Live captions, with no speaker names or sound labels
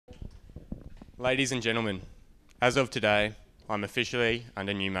Ladies and gentlemen, as of today, I'm officially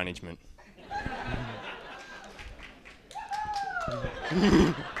under new management.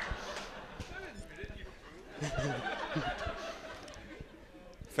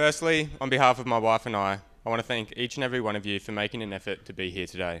 Firstly, on behalf of my wife and I want to thank each and every one of you for making an effort to be here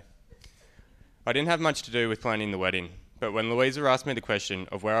today. I didn't have much to do with planning the wedding, but when Louisa asked me the question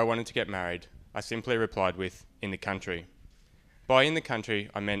of where I wanted to get married, I simply replied with, in the country. By in the country,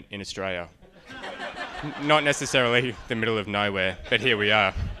 I meant in Australia. Not necessarily the middle of nowhere, but here we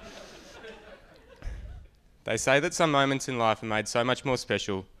are. They say that some moments in life are made so much more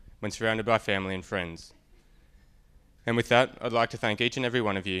special when surrounded by family and friends. And with that, I'd like to thank each and every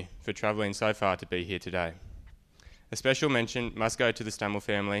one of you for travelling so far to be here today. A special mention must go to the Stammel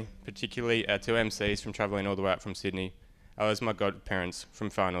family, particularly our two MCs from travelling all the way up from Sydney, as well as my godparents from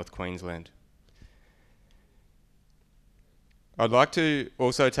far north Queensland. I'd like to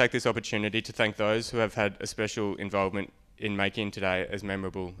also take this opportunity to thank those who have had a special involvement in making today as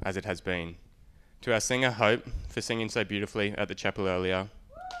memorable as it has been. To our singer Hope for singing so beautifully at the chapel earlier.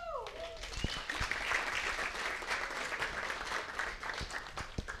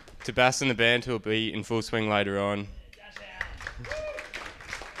 To Bass and the band who will be in full swing later on.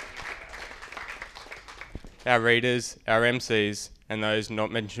 Our readers, our MCs, and those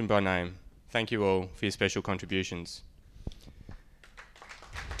not mentioned by name, thank you all for your special contributions.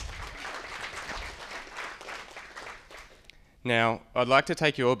 Now, I'd like to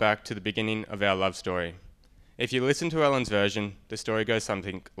take you all back to the beginning of our love story. If you listen to Ellen's version, the story goes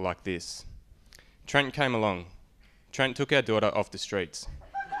something like this. Trent came along. Trent took our daughter off the streets.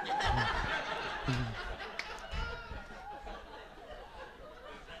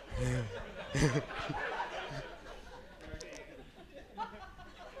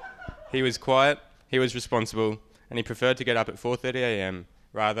 He was quiet, he was responsible, and he preferred to get up at 4:30 a.m.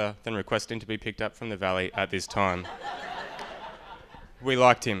 rather than requesting to be picked up from the valley at this time. We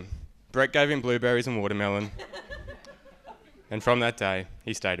liked him. Brett gave him blueberries and watermelon, and from that day,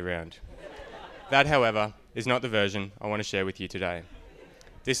 he stayed around. That, however, is not the version I want to share with you today.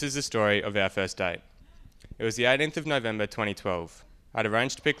 This is the story of our first date. It was the 18th of November 2012. I'd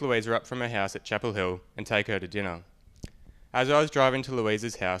arranged to pick Louisa up from her house at Chapel Hill and take her to dinner. As I was driving to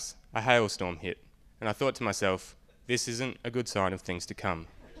Louisa's house, a hailstorm hit, and I thought to myself, this isn't a good sign of things to come.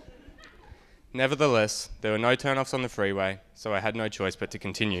 Nevertheless, there were no turn-offs on the freeway, so I had no choice but to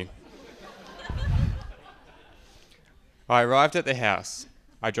continue. I arrived at the house.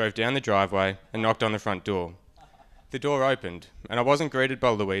 I drove down the driveway and knocked on the front door. The door opened, and I wasn't greeted by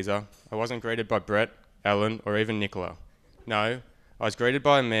Louisa, I wasn't greeted by Brett, Ellen, or even Nicola. No, I was greeted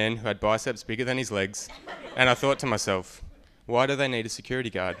by a man who had biceps bigger than his legs, and I thought to myself, why do they need a security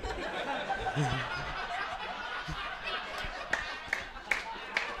guard?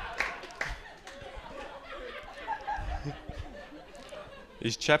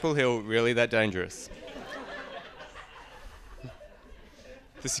 Is Chapel Hill really that dangerous?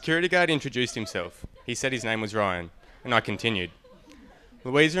 The security guard introduced himself. He said his name was Ryan, and I continued.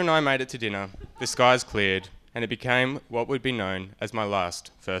 Louisa and I made it to dinner, the skies cleared, and it became what would be known as my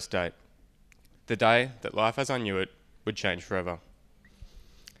last first date. The day that life as I knew it would change forever.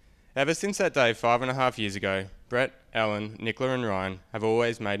 Ever since that day 5.5 years ago, Brett, Ellen, Nicola and Ryan have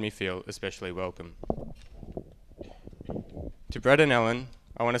always made me feel especially welcome. To Brett and Ellen,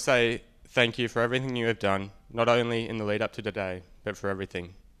 I want to say thank you for everything you have done, not only in the lead up to today, but for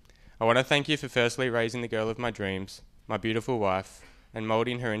everything. I want to thank you for firstly raising the girl of my dreams, my beautiful wife, and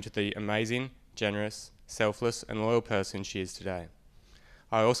moulding her into the amazing, generous, selfless and loyal person she is today.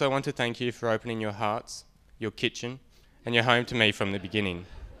 I also want to thank you for opening your hearts, your kitchen, and your home to me from the beginning.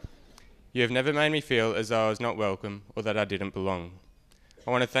 You have never made me feel as though I was not welcome or that I didn't belong.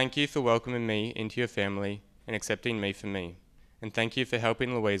 I want to thank you for welcoming me into your family and accepting me for me. And thank you for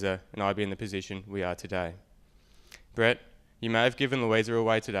helping Louisa and I be in the position we are today. Brett, you may have given Louisa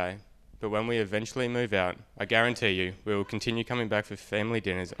away today, but when we eventually move out, I guarantee you we will continue coming back for family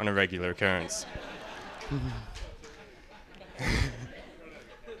dinners on a regular occurrence.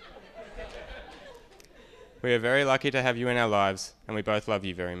 We are very lucky to have you in our lives, and we both love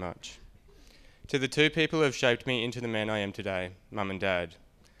you very much. To the two people who have shaped me into the man I am today, Mum and Dad,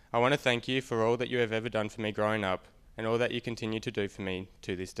 I want to thank you for all that you have ever done for me growing up and all that you continue to do for me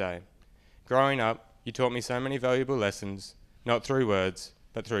to this day. Growing up, you taught me so many valuable lessons, not through words,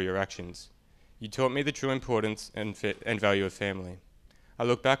 but through your actions. You taught me the true importance and value of family. I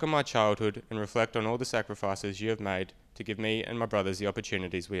look back on my childhood and reflect on all the sacrifices you have made to give me and my brothers the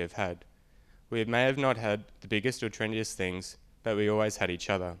opportunities we have had. We may have not had the biggest or trendiest things, but we always had each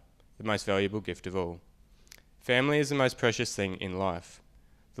other, the most valuable gift of all. Family is the most precious thing in life.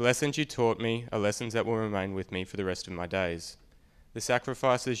 The lessons you taught me are lessons that will remain with me for the rest of my days. The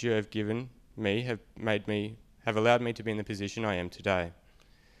sacrifices you have given me have allowed me to be in the position I am today.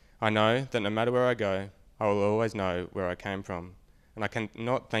 I know that no matter where I go, I will always know where I came from, and I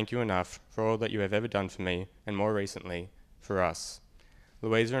cannot thank you enough for all that you have ever done for me, and more recently, for us.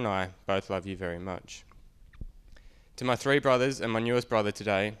 Louisa and I both love you very much. To my 3 brothers and my newest brother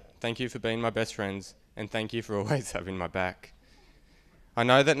today, thank you for being my best friends, and thank you for always having my back. I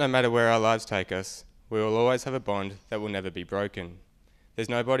know that no matter where our lives take us, we will always have a bond that will never be broken. There's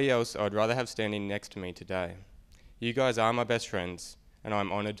nobody else I would rather have standing next to me today. You guys are my best friends, and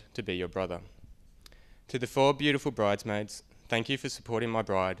I'm honoured to be your brother. To the 4 beautiful bridesmaids, thank you for supporting my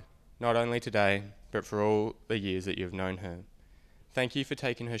bride, not only today, but for all the years that you've known her. Thank you for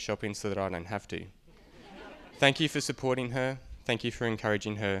taking her shopping so that I don't have to. Thank you for supporting her, thank you for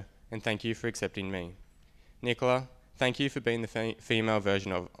encouraging her, and thank you for accepting me. Nicola, thank you for being the female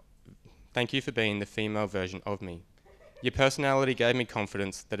version of me. Your personality gave me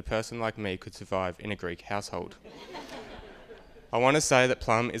confidence that a person like me could survive in a Greek household. I want to say that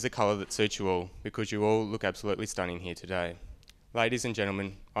plum is a colour that suits you all, because you all look absolutely stunning here today. Ladies and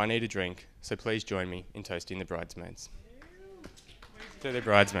gentlemen, I need a drink, so please join me in toasting the bridesmaids. To the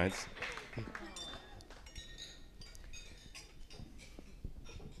bridesmaids.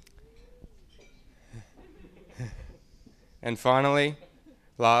 And finally,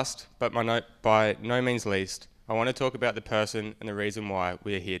 last but by no means least, I want to talk about the person and the reason why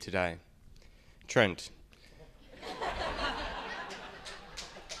we are here today. Trent.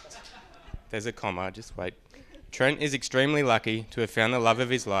 There's a comma, just wait. Trent is extremely lucky to have found the love of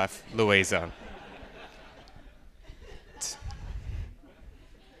his life, Louisa.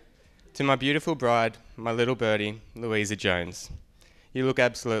 To my beautiful bride, my little birdie, Louisa Jones. You look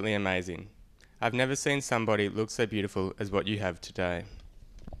absolutely amazing. I've never seen somebody look so beautiful as what you have today.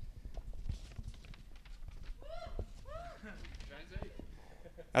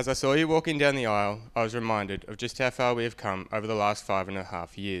 As I saw you walking down the aisle, I was reminded of just how far we have come over the last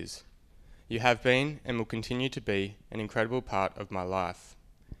 5.5 years. You have been, and will continue to be, an incredible part of my life.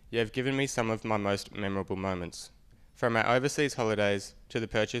 You have given me some of my most memorable moments. From our overseas holidays to the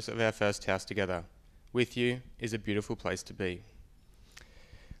purchase of our first house together, with you is a beautiful place to be.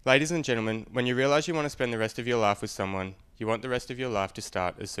 Ladies and gentlemen, when you realise you want to spend the rest of your life with someone, you want the rest of your life to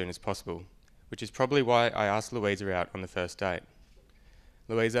start as soon as possible, which is probably why I asked Louisa out on the first date.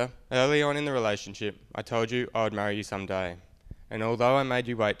 Louisa, early on in the relationship, I told you I would marry you someday, and although I made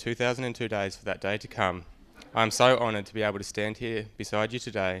you wait 2,002 days for that day to come, I am so honoured to be able to stand here beside you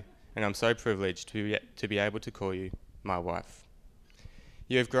today, and I'm so privileged to be able to call you my wife.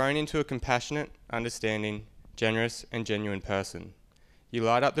 You have grown into a compassionate, understanding, generous and genuine person. You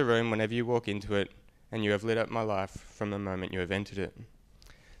light up the room whenever you walk into it, and you have lit up my life from the moment you have entered it.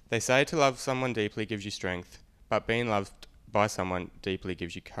 They say to love someone deeply gives you strength, but being loved by someone deeply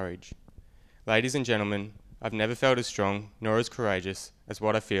gives you courage. Ladies and gentlemen, I've never felt as strong nor as courageous as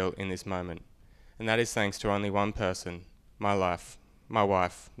what I feel in this moment, and that is thanks to only one person, my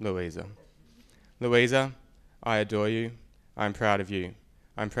wife, Louisa. Louisa, I adore you, I'm proud of you.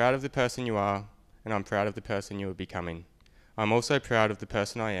 I'm proud of the person you are, and I'm proud of the person you are becoming. I'm also proud of the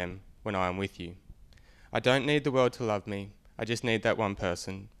person I am when I am with you. I don't need the world to love me, I just need that one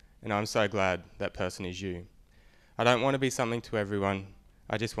person, and I'm so glad that person is you. I don't want to be something to everyone,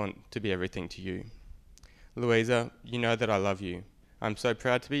 I just want to be everything to you. Louisa, you know that I love you. I'm so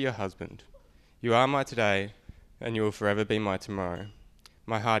proud to be your husband. You are my today, and you will forever be my tomorrow.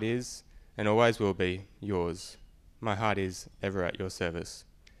 My heart is, and always will be, yours. My heart is ever at your service.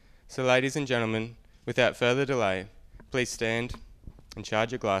 So ladies and gentlemen, without further delay, please stand and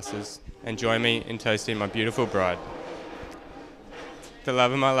charge your glasses and join me in toasting my beautiful bride. The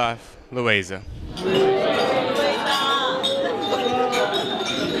love of my life, Louisa.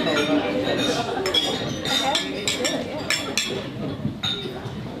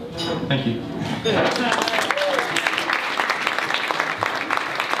 Thank you.